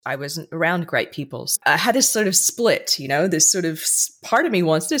I wasn't around great people. I had this sort of split, this sort of part of me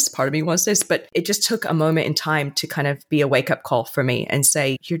wants this, part of me wants this, but it just took a moment in time to kind of be a wake-up call for me and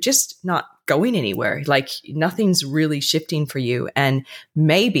say, you're just not going anywhere. Like nothing's really shifting for you. And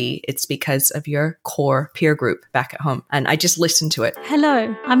maybe it's because of your core peer group back at home. And I just listened to it.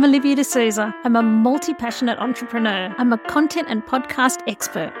 Hello, I'm Olivia D'Souza. I'm a multi-passionate entrepreneur. I'm a content and podcast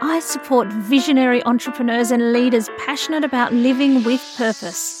expert. I support visionary entrepreneurs and leaders passionate about living with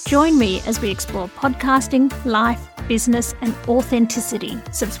purpose. Join me as we explore podcasting, life, business, and authenticity.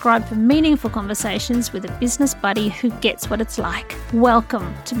 Subscribe for meaningful conversations with a business buddy who gets what it's like.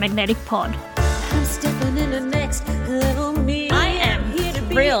 Welcome to Magnetic Pod. I'm stepping in the next level me. I am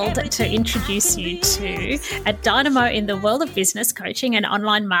thrilled to introduce you to a dynamo in the world of business coaching and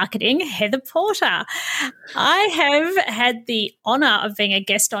online marketing, Heather Porter. I have had the honour of being a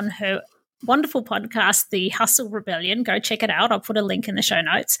guest on her wonderful podcast, The Hustle Rebellion. Go check it out. I'll put a link in the show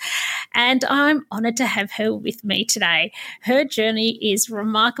notes. And I'm honoured to have her with me today. Her journey is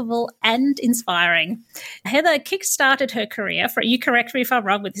remarkable and inspiring. Heather kickstarted her career, you correct me if I'm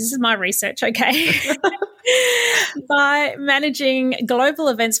wrong, but this is my research, okay? By managing global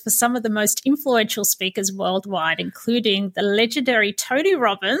events for some of the most influential speakers worldwide, including the legendary Tony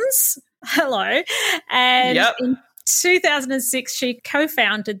Robbins. Hello. And in 2006, she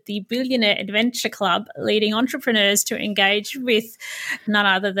co-founded the Billionaire Adventure Club, leading entrepreneurs to engage with none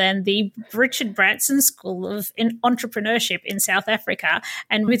other than the Richard Branson School of Entrepreneurship in South Africa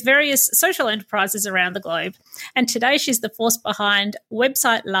and with various social enterprises around the globe. And today she's the force behind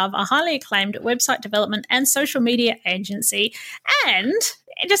Website Love, a highly acclaimed website development and social media agency. And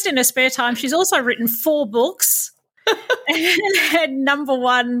just in her spare time, she's also written 4 books and had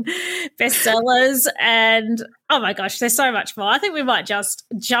 #1 bestsellers, and oh my gosh, there's so much more. I think we might just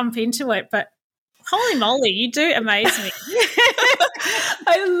jump into it, but holy moly, you do amaze me.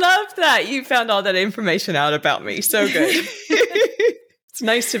 I love that you found all that information out about me. So good. It's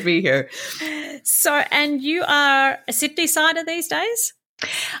nice to be here. So, and you are a Sydney sider these days?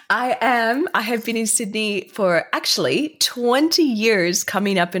 I am. I have been in Sydney for actually 20 years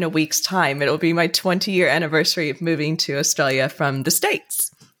coming up in a week's time. It'll be my 20-year anniversary of moving to Australia from the States.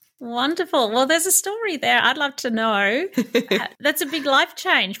 Wonderful. Well, there's a story there. I'd love to know. That's a big life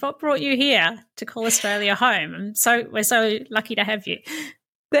change. What brought you here to call Australia home? We're so lucky to have you.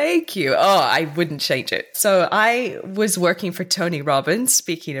 Thank you. Oh, I wouldn't change it. So I was working for Tony Robbins,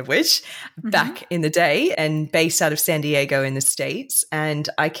 speaking of which, back in the day and based out of San Diego in the States. And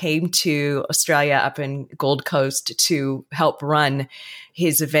I came to Australia up in Gold Coast to help run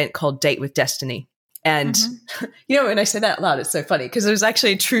his event called Date with Destiny. And, when I say that out loud, it's so funny because it was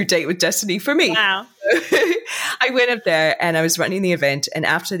actually a true date with destiny for me. Wow. I went up there and I was running the event. And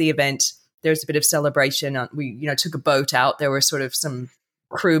after the event, there was a bit of celebration. We, took a boat out. There were sort of some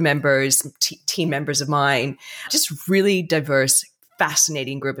crew members, team members of mine, just really diverse,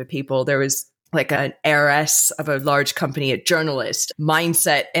 fascinating group of people. There was like an heiress of a large company, a journalist,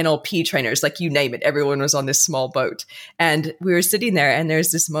 mindset, NLP trainers, like you name it. Everyone was on this small boat. And we were sitting there and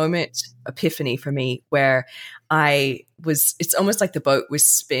there's this moment, epiphany for me, where it's almost like the boat was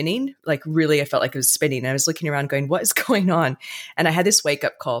spinning. Like really, I felt like it was spinning. I was looking around going, what is going on? And I had this wake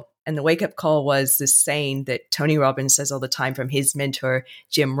up call. And the wake up call was this saying that Tony Robbins says all the time from his mentor,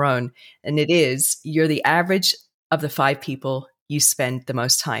 Jim Rohn. And it is, you're the average of the 5 people you spend the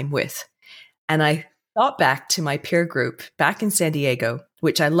most time with. And I thought back to my peer group back in San Diego,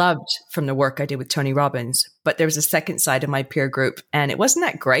 which I loved from the work I did with Tony Robbins. But there was a second side of my peer group and it wasn't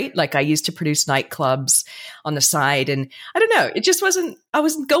that great. Like I used to produce nightclubs on the side and I don't know, it just I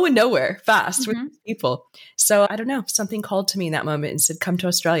wasn't going nowhere fast with people. So I don't know, something called to me in that moment and said, come to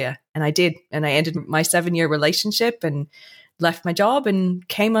Australia. And I did. And I ended my 7-year relationship and left my job and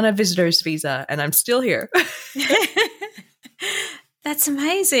came on a visitor's visa and I'm still here. That's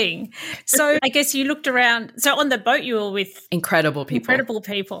amazing. So I guess you looked around. So on the boat you were with incredible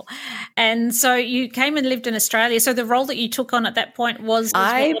people. And so you came and lived in Australia. So the role that you took on at that point was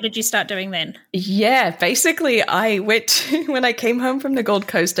what did you start doing then? Yeah, basically I went, when I came home from the Gold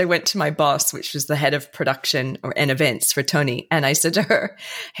Coast, I went to my boss, which was the head of production and events for Tony. And I said to her,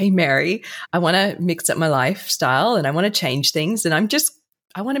 hey, Mary, I want to mix up my lifestyle and I want to change things. And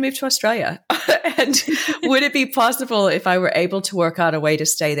I want to move to Australia. And would it be possible if I were able to work out a way to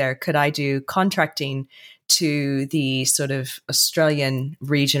stay there? Could I do contracting to the sort of Australian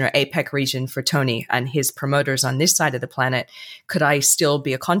region or APAC region for Tony and his promoters on this side of the planet? Could I still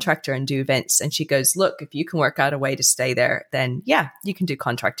be a contractor and do events? And she goes, look, if you can work out a way to stay there, then yeah, you can do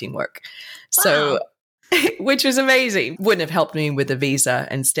contracting work. Wow. So, which was amazing. Wouldn't have helped me with the visa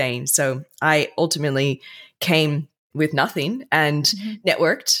and staying. So I ultimately came with nothing and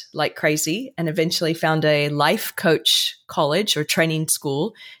networked like crazy, and eventually found a life coach college or training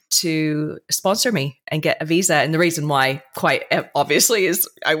school to sponsor me and get a visa. And the reason why, quite obviously, is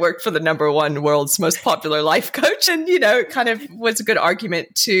I worked for the #1 world's most popular life coach. And, it kind of was a good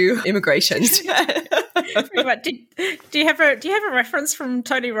argument to immigration. Do you have a reference from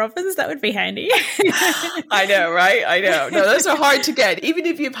Tony Robbins? That would be handy. I know, right? I know. No, those are hard to get, even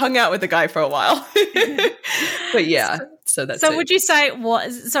if you've hung out with the guy for a while. But yeah, so that's it. Would you say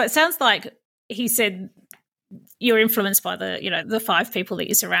so it sounds like he said you're influenced by the 5 people that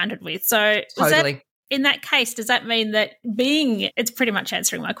you're surrounded with. So totally. In that case, does that mean that it's pretty much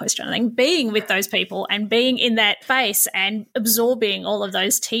answering my question, I think, being with those people and being in that space and absorbing all of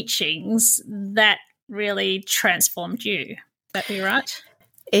those teachings, that really transformed you? Would that be right?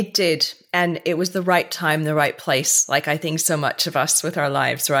 It did. And it was the right time, the right place. Like I think so much of us with our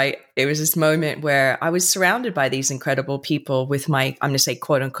lives, right? It was this moment where I was surrounded by these incredible people with my, I'm going to say,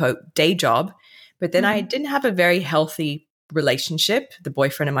 quote unquote, day job. But then I didn't have a very healthy relationship. The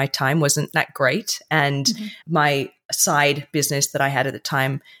boyfriend of my time wasn't that great. And my side business that I had at the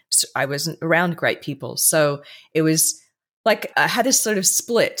time, I wasn't around great people. So it was like I had this sort of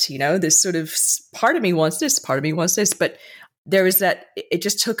split, this sort of part of me wants this, part of me wants this. But there was it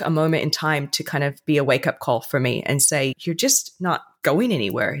just took a moment in time to kind of be a wake up call for me and say, you're just not going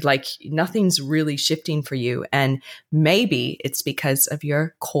anywhere. Like nothing's really shifting for you. And maybe it's because of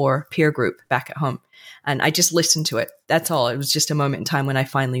your core peer group back at home. And I just listened to it. That's all. It was just a moment in time when I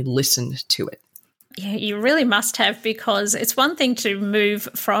finally listened to it. Yeah, you really must have, because it's one thing to move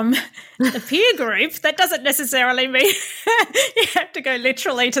from the peer group. That doesn't necessarily mean you have to go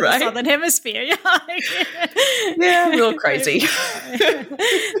literally to the Southern Hemisphere. Yeah, real crazy.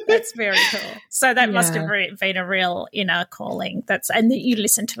 That's very cool. So that must have been a real inner calling. And that you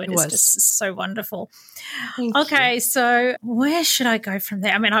listen to it is just so wonderful. Okay, so where should I go from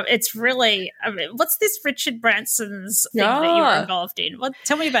there? I mean, it's really, what's this Richard Branson's thing that you were involved in?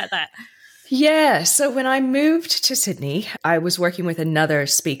 Tell me about that. Yeah. So when I moved to Sydney, I was working with another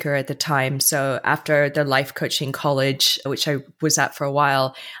speaker at the time. So after the life coaching college, which I was at for a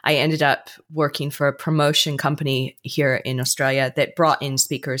while, I ended up working for a promotion company here in Australia that brought in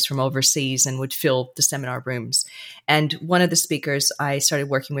speakers from overseas and would fill the seminar rooms. And one of the speakers I started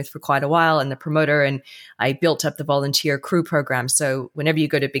working with for quite a while, and the promoter, and I built up the volunteer crew program. So whenever you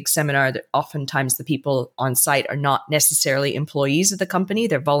go to a big seminar, oftentimes the people on site are not necessarily employees of the company.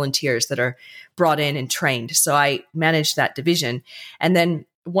 They're volunteers that are brought in and trained. So I managed that division. And then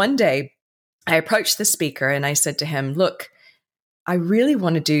one day I approached the speaker and I said to him, look, I really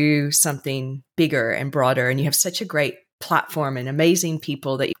want to do something bigger and broader. And you have such a great platform and amazing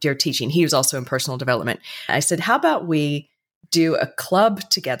people that you're teaching. He was also in personal development. I said, how about we do a club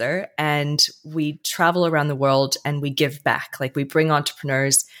together and we travel around the world and we give back? Like we bring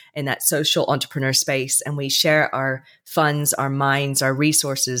entrepreneurs in that social entrepreneur space and we share our funds, our minds, our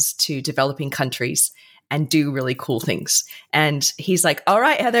resources to developing countries and do really cool things. And he's like, all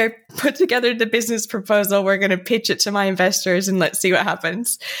right, Heather, put together the business proposal. We're going to pitch it to my investors and let's see what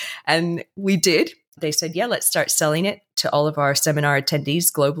happens. And we did. They said, yeah, let's start selling it to all of our seminar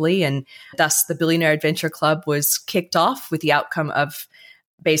attendees globally. And thus the Billionaire Adventure Club was kicked off with the outcome of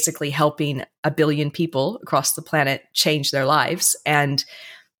basically helping 1 billion people across the planet change their lives. And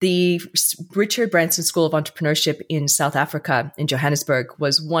the Richard Branson School of Entrepreneurship in South Africa, in Johannesburg,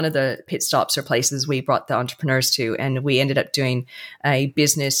 was one of the pit stops or places we brought the entrepreneurs to. And we ended up doing a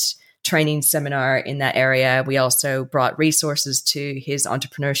business training seminar in that area. We also brought resources to his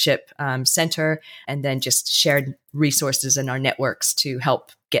entrepreneurship center, and then just shared resources in our networks to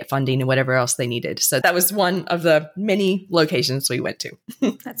help get funding and whatever else they needed. So that was one of the many locations we went to.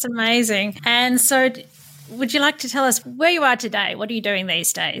 That's amazing. And so would you like to tell us where you are today? What are you doing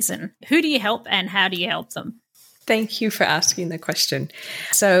these days? And who do you help and how do you help them? Thank you for asking the question.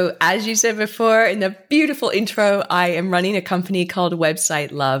 So as you said before in the beautiful intro, I am running a company called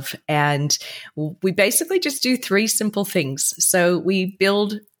Website Love. And we basically just do 3 simple things. So we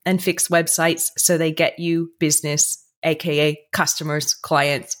build and fix websites so they get you business, aka customers,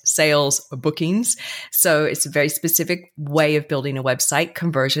 clients, sales, or bookings. So it's a very specific way of building a website,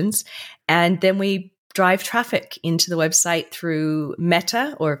 conversions. And then we drive traffic into the website through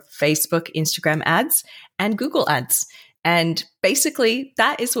Meta or Facebook, Instagram ads, and Google ads. And basically,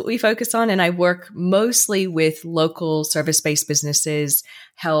 that is what we focus on. And I work mostly with local service-based businesses,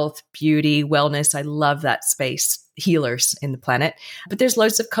 health, beauty, wellness. I love that space healers in the planet. But there's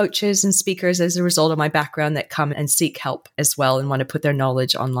loads of coaches and speakers as a result of my background that come and seek help as well and want to put their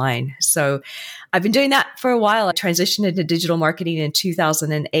knowledge online. So I've been doing that for a while. I transitioned into digital marketing in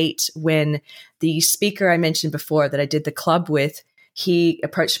 2008 when the speaker I mentioned before that I did the club with, he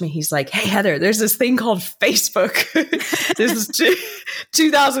approached me. He's like, hey, Heather, there's this thing called Facebook. This is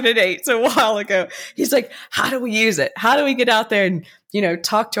 2008, so a while ago. He's like, how do we use it? How do we get out there and,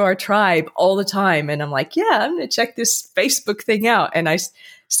 talk to our tribe all the time? And I'm like, yeah, I'm going to check this Facebook thing out. And I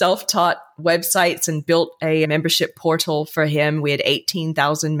self-taught websites and built a membership portal for him. We had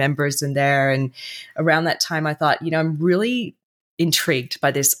 18,000 members in there. And around that time, I thought, I'm really intrigued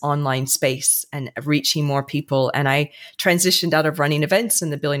by this online space and reaching more people. And I transitioned out of running events in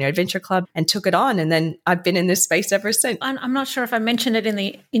the Billionaire Adventure Club and took it on. And then I've been in this space ever since. I'm not sure if I mentioned it in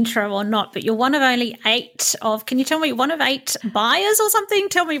the intro or not, but you're one of only 8 can you tell me, one of 8 buyers or something?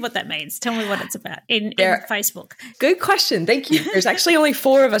 Tell me what that means. Tell me what it's about in Facebook. Good question. Thank you. There's actually only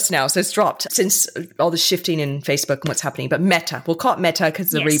 4 of us now. So it's dropped since all the shifting in Facebook and what's happening. But Meta, we'll call it Meta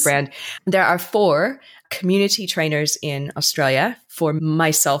because it's a rebrand. There are 4 community trainers in Australia, for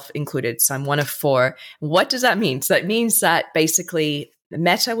myself included. So I'm one of 4. What does that mean? So that means that basically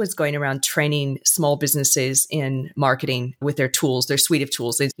Meta was going around training small businesses in marketing with their tools, their suite of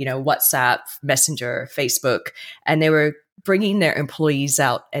tools, WhatsApp, Messenger, Facebook, and they were bringing their employees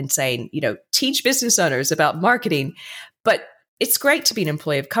out and saying, teach business owners about marketing. But it's great to be an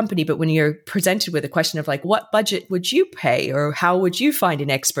employee of a company, but when you're presented with a question of like, what budget would you pay or how would you find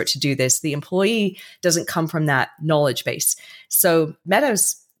an expert to do this? The employee doesn't come from that knowledge base. So Meta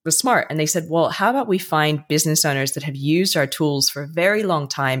was smart and they said, well, how about we find business owners that have used our tools for a very long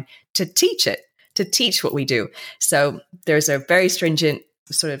time to teach what we do. So there's a very stringent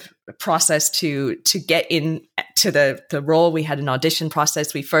sort of process to get in to the role. We had an audition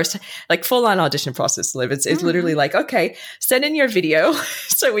process. We first full on audition process, Liv. It's literally like, okay, send in your video.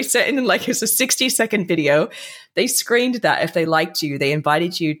 So we sent in it was a 60-second video. They screened that. If they liked you, they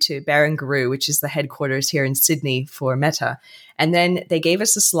invited you to Barangaroo, which is the headquarters here in Sydney for Meta. And then they gave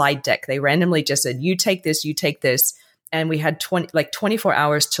us a slide deck. They randomly just said, you take this, you take this. And we had 24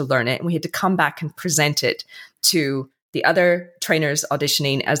 hours to learn it. And we had to come back and present it to the other trainers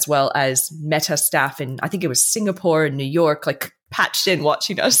auditioning, as well as Meta staff in, I think it was Singapore and New York, patched in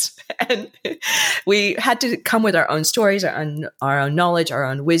watching us. And we had to come with our own stories, our own knowledge, our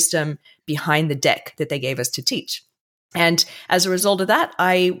own wisdom behind the deck that they gave us to teach. And as a result of that,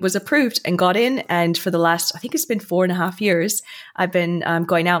 I was approved and got in. And for the last, I think it's been 4.5 years, I've been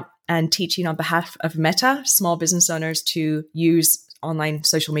going out and teaching on behalf of Meta, small business owners to use online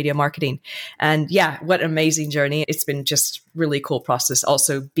social media marketing. And yeah, what an amazing journey. It's been just really cool process.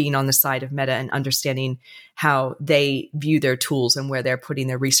 Also being on the side of Meta and understanding how they view their tools and where they're putting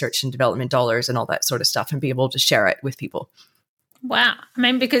their research and development dollars and all that sort of stuff and be able to share it with people. Wow. I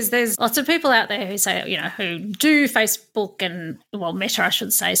mean, because there's lots of people out there who say, who do Facebook and, Meta, I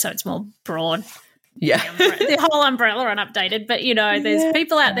should say, so it's more broad. Yeah. The whole umbrella unupdated. But, there's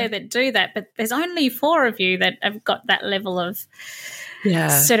people out there that do that, but there's only 4 of you that have got that level of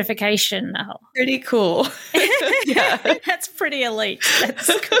certification. Oh. Pretty cool. Yeah. That's pretty elite. That's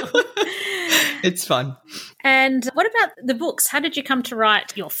cool. It's fun. And what about the books? How did you come to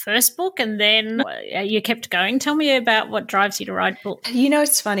write your first book and then you kept going? Tell me about what drives you to write books.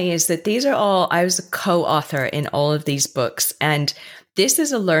 What's funny is that I was a co-author in all of these books. And this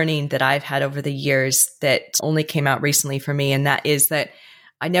is a learning that I've had over the years that only came out recently for me. And that is that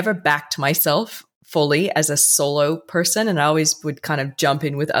I never backed myself fully as a solo person. And I always would kind of jump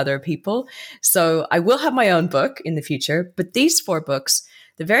in with other people. So I will have my own book in the future. But these 4 books,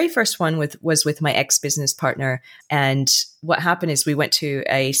 the very first one was with my ex-business partner. And what happened is we went to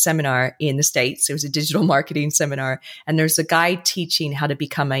a seminar in the States. It was a digital marketing seminar. And there's a guy teaching how to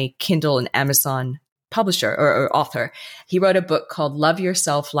become a Kindle and Amazon publisher or author. He wrote a book called Love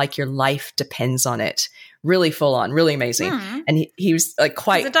Yourself Like Your Life Depends on It. Really full on, really amazing. And he was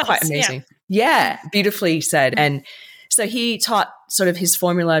quite amazing. Yeah, beautifully said. And so he taught sort of his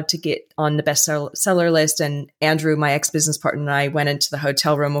formula to get on the bestseller list. And Andrew, my ex-business partner, and I went into the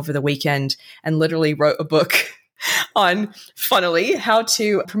hotel room over the weekend and literally wrote a book on, funnily, how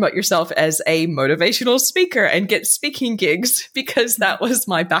to promote yourself as a motivational speaker and get speaking gigs, because that was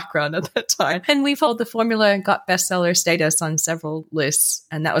my background at that time. And we followed the formula and got bestseller status on several lists.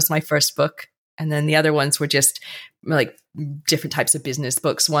 And that was my first book. And then the other ones were just different types of business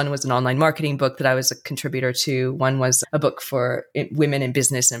books. One was an online marketing book that I was a contributor to. One was a book for women in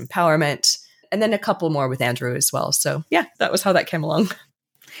business and empowerment. And then a couple more with Andrew as well. So yeah, that was how that came along.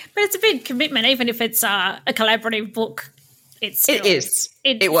 But it's a big commitment, even if it's a collaborative book It's still, It is.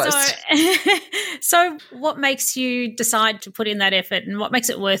 It was. So what makes you decide to put in that effort, and what makes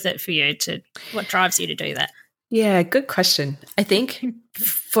it worth it for you what drives you to do that? Yeah, good question. I think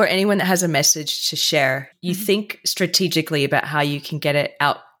for anyone that has a message to share, you think strategically about how you can get it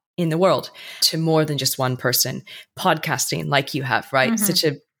out in the world to more than just one person. Podcasting, like you have, right? Such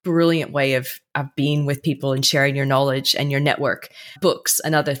a brilliant way of being with people and sharing your knowledge and your network. Books,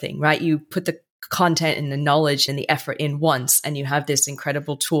 another thing, right? You put the content and the knowledge and the effort in once, and you have this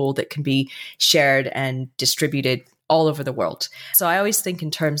incredible tool that can be shared and distributed all over the world. So I always think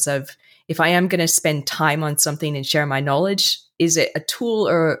in terms of, if I am going to spend time on something and share my knowledge, is it a tool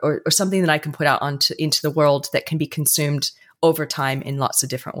or something that I can put out into the world that can be consumed over time in lots of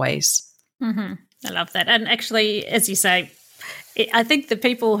different ways? I love that. And actually, as you say, I think the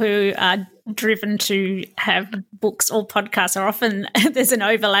people who are driven to have books or podcasts are often, there's an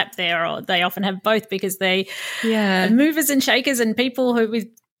overlap there, or they often have both, because they are movers and shakers, and people who with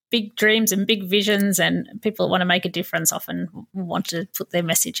big dreams and big visions and people that want to make a difference often want to put their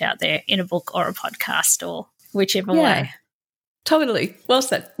message out there in a book or a podcast or whichever way. Totally. Well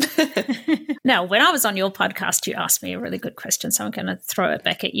said. Now, when I was on your podcast, you asked me a really good question, so I'm going to throw it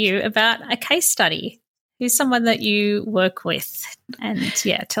back at you about a case study. Who's someone that you work with? And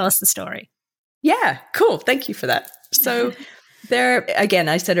tell us the story. Yeah, cool. Thank you for that. So there, again,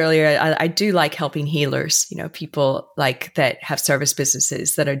 I said earlier, I do like helping healers, people like that have service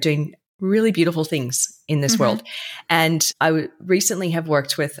businesses that are doing really beautiful things in this world. And I recently have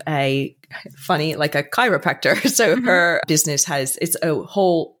worked with a chiropractor. So her business it's a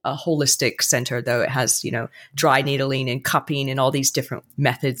holistic center, though it has, dry needling and cupping and all these different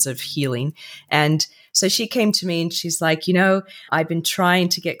methods of healing. And so she came to me and she's like, I've been trying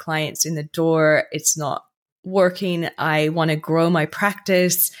to get clients in the door. It's not working. I want to grow my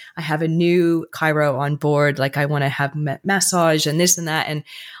practice. I have a new chiro on board. Like, I want to have massage and this and that. And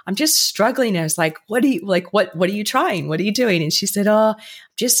I'm just struggling. I was like, what are you trying? What are you doing? And she said, I'm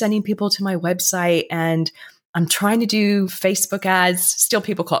just sending people to my website, and I'm trying to do Facebook ads. Still,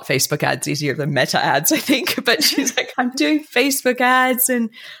 people call it Facebook ads easier than meta ads, I think. But she's like, I'm doing Facebook ads and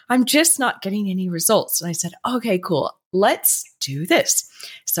I'm just not getting any results. And I said, okay, cool. Let's do this.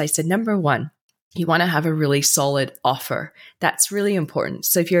 So I said, number one, you want to have a really solid offer. That's really important.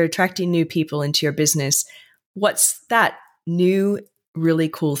 So if you're attracting new people into your business, what's that new, really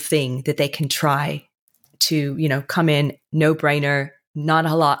cool thing that they can try to, come in, no brainer, not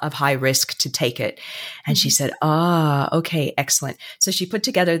a lot of high risk to take it. And she said, okay, excellent. So she put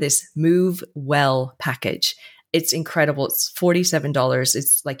together this Move Well package. It's incredible. It's $47.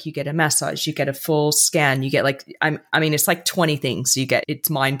 It's like you get a massage, you get a full scan, you get it's like 20 things you get. It's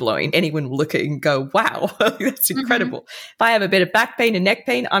mind blowing. Anyone will look at it and go, wow, that's incredible. If I have a bit of back pain and neck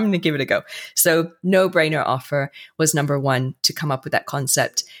pain, I'm going to give it a go. So no brainer offer was number one to come up with that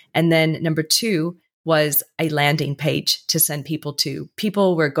concept. And then number two was a landing page to send people to.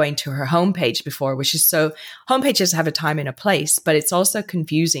 People were going to her homepage before, which is homepages have a time and a place, but it's also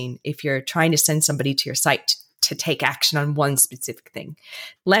confusing if you're trying to send somebody to your site to take action on one specific thing.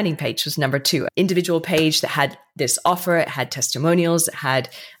 Landing page was number two, individual page that had this offer, it had testimonials, it had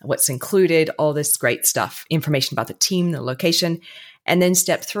what's included, all this great stuff, information about the team, the location. And then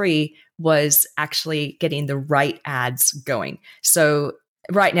step three was actually getting the right ads going. So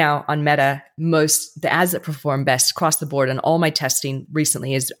right now on Meta, the ads that perform best across the board, and all my testing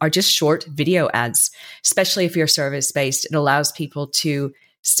recently are just short video ads, especially if you're service-based. It allows people to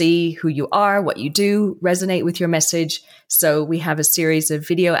see who you are, what you do, resonate with your message. So we have a series of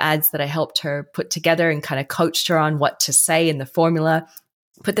video ads that I helped her put together and kind of coached her on what to say in the formula,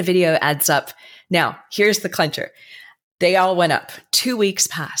 put the video ads up. Now, here's the clincher. They all went up. 2 weeks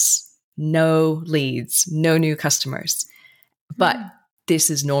pass. No leads, no new customers. But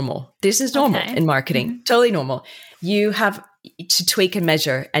this is normal. This is normal in marketing. Totally normal. You have to tweak and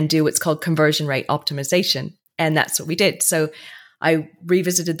measure and do what's called conversion rate optimization. And that's what we did. So I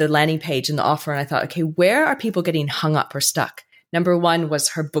revisited the landing page and the offer, and I thought, okay, where are people getting hung up or stuck? Number one was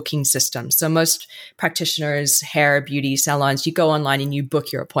her booking system. So most practitioners, hair, beauty salons, you go online and you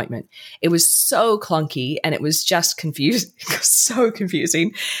book your appointment. It was so clunky and it was just so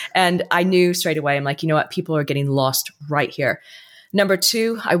confusing. And I knew straight away, I'm like, you know what? People are getting lost right here. Number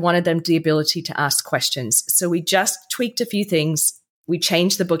two, I wanted them the ability to ask questions. So we just tweaked a few things. We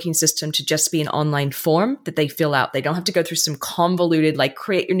changed the booking system to just be an online form that they fill out. They don't have to go through some convoluted, like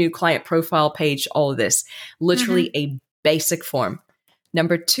create your new client profile page, all of this. Literally a basic form.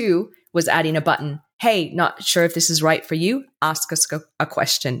 Number two was adding a button. hey, not sure if this is right for you, ask us a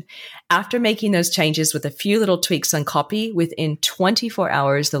question. After making those changes with a few little tweaks on copy, within 24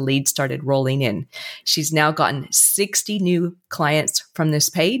 hours, the leads started rolling in. She's now gotten 60 new clients from this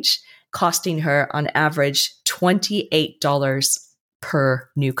page, costing her on average $28 per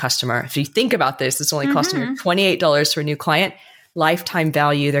new customer. If you think about this, it's only costing her $28 for a new client. Lifetime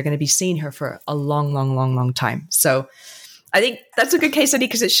value, they're going to be seeing her for a long, long, long, long time. So I think that's a good case study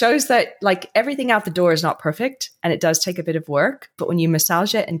because it shows that like everything out the door is not perfect and it does take a bit of work. But when you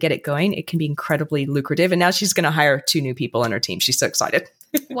massage it and get it going, it can be incredibly lucrative. And now she's going to hire 2 new people on her team. She's so excited.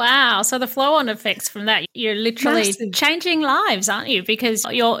 Wow. So the flow-on effects from that, you're literally changing lives, aren't you? Because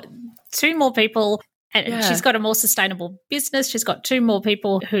you're 2 more people and she's got a more sustainable business. She's got 2 more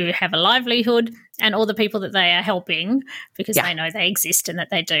people who have a livelihood and all the people that they are helping because they know they exist and that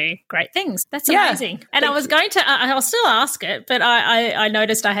they do great things. That's amazing. And I was going to, I'll still ask it, but I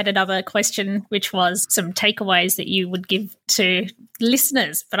noticed I had another question, which was some takeaways that you would give to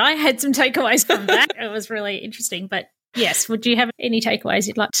listeners. But I had some takeaways from that. It was really interesting. But yes, would you have any takeaways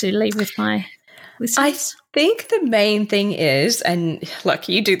you'd like to leave with my listeners? I think the main thing is, and look,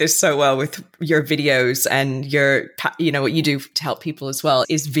 you do this so well with your videos and your, what you do to help people as well,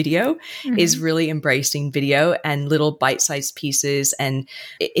 is video, is really embracing video and little bite-sized pieces. And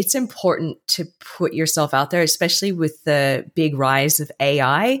it's important to put yourself out there, especially with the big rise of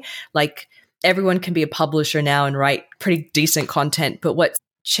AI. Like everyone can be a publisher now and write pretty decent content, but what's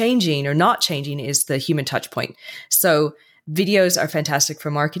changing or not changing is the human touch point. So videos are fantastic for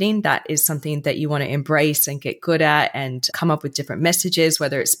marketing. That is something that you want to embrace and get good at and come up with different messages,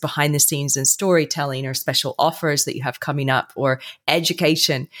 whether it's behind the scenes and storytelling or special offers that you have coming up or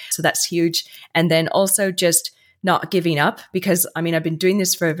education. So that's huge. And then also just not giving up because, I've been doing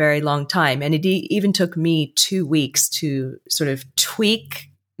this for a very long time. And it even took me 2 weeks to sort of tweak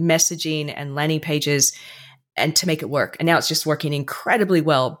messaging and landing pages and to make it work. And now it's just working incredibly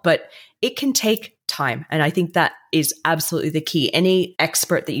well, but it can take time. And I think that is absolutely the key. Any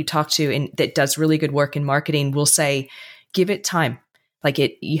expert that you talk to and that does really good work in marketing will say, give it time.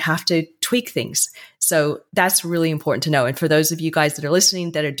 You have to tweak things. So that's really important to know. And for those of you guys that are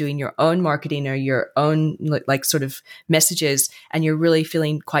listening that are doing your own marketing or your own sort of messages and you're really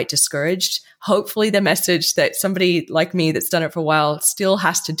feeling quite discouraged, hopefully the message that somebody like me that's done it for a while still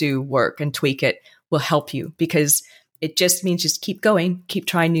has to do work and tweak it will help you because it just means just keep going, keep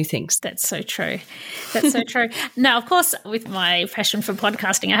trying new things. That's so true. That's so true. Now, of course, with my passion for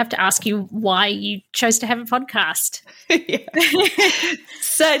podcasting, I have to ask you why you chose to have a podcast.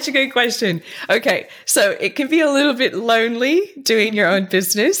 Such a good question. Okay, so it can be a little bit lonely doing your own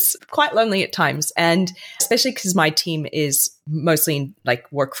business, quite lonely at times. And especially because my team is mostly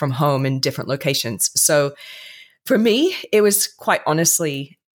work from home in different locations. So for me, it was quite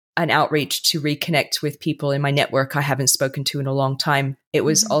honestly an outreach to reconnect with people in my network I haven't spoken to in a long time. It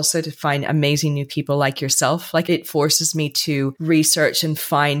was also to find amazing new people like yourself. It forces me to research and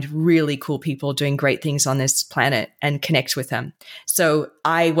find really cool people doing great things on this planet and connect with them. So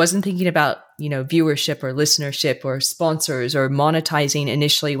I wasn't thinking about, viewership or listenership or sponsors or monetizing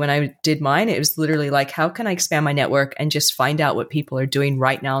initially when I did mine. It was literally how can I expand my network and just find out what people are doing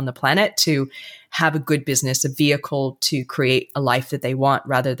right now on the planet to have a good business, a vehicle to create a life that they want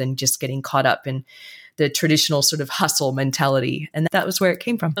rather than just getting caught up in the traditional sort of hustle mentality. And that was where it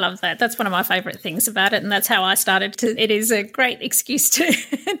came from. I love that. That's one of my favorite things about it. And that's how I started to, it is a great excuse to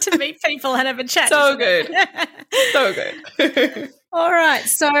to meet people and have a chat. So good. So good. All right.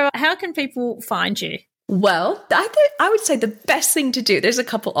 So how can people find you? Well, I would say the best thing to do, there's a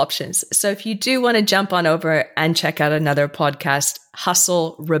couple options. So if you do want to jump on over and check out another podcast,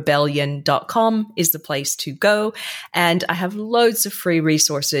 hustlerebellion.com is the place to go. And I have loads of free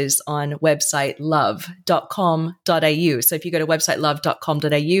resources on website love.com.au. So if you go to website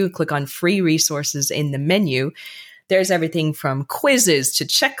love.com.au, click on free resources in the menu, there's everything from quizzes to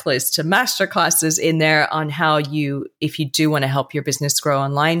checklists to masterclasses in there on how if you do want to help your business grow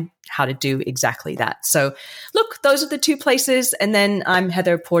online, how to do exactly that. So look, those are the 2 places. And then I'm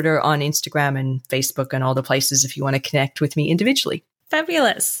Heather Porter on Instagram and Facebook and all the places if you want to connect with me individually.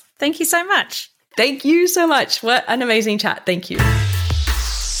 Fabulous. Thank you so much. Thank you so much. What an amazing chat. Thank you.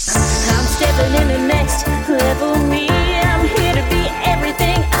 I'm stepping in the next level me. I'm here to be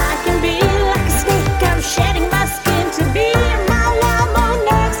everything I can be. Like a snake, I'm shedding my skin to be my wild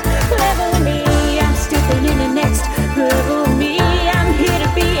next level me. I'm stepping in the next level me. I'm here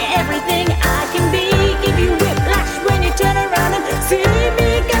to be everything I can be. Give you whiplash when you turn around and see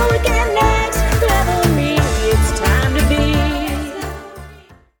me go again. Next level me. It's time to be.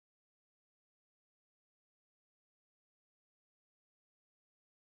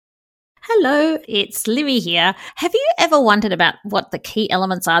 Hello, it's Livy here. Have you ever wondered about what the key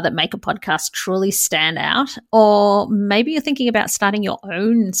elements are that make a podcast truly stand out? Or maybe you're thinking about starting your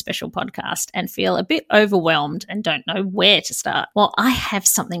own special podcast and feel a bit overwhelmed and don't know where to start? Well, I have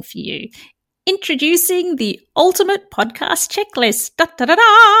something for you. Introducing the Ultimate Podcast Checklist. Da, da, da,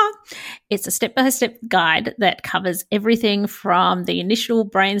 da. It's a step-by-step guide that covers everything from the initial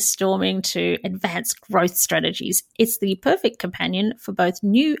brainstorming to advanced growth strategies. It's the perfect companion for both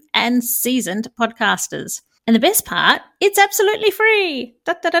new and seasoned podcasters. And the best part, it's absolutely free.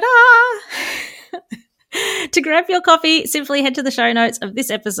 Da, da, da, da. To grab your copy, simply head to the show notes of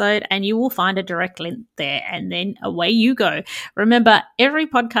this episode and you will find a direct link there, and then away you go. Remember, every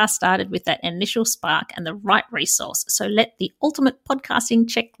podcast started with that initial spark and the right resource, so let the Ultimate Podcasting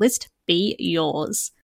Checklist be yours.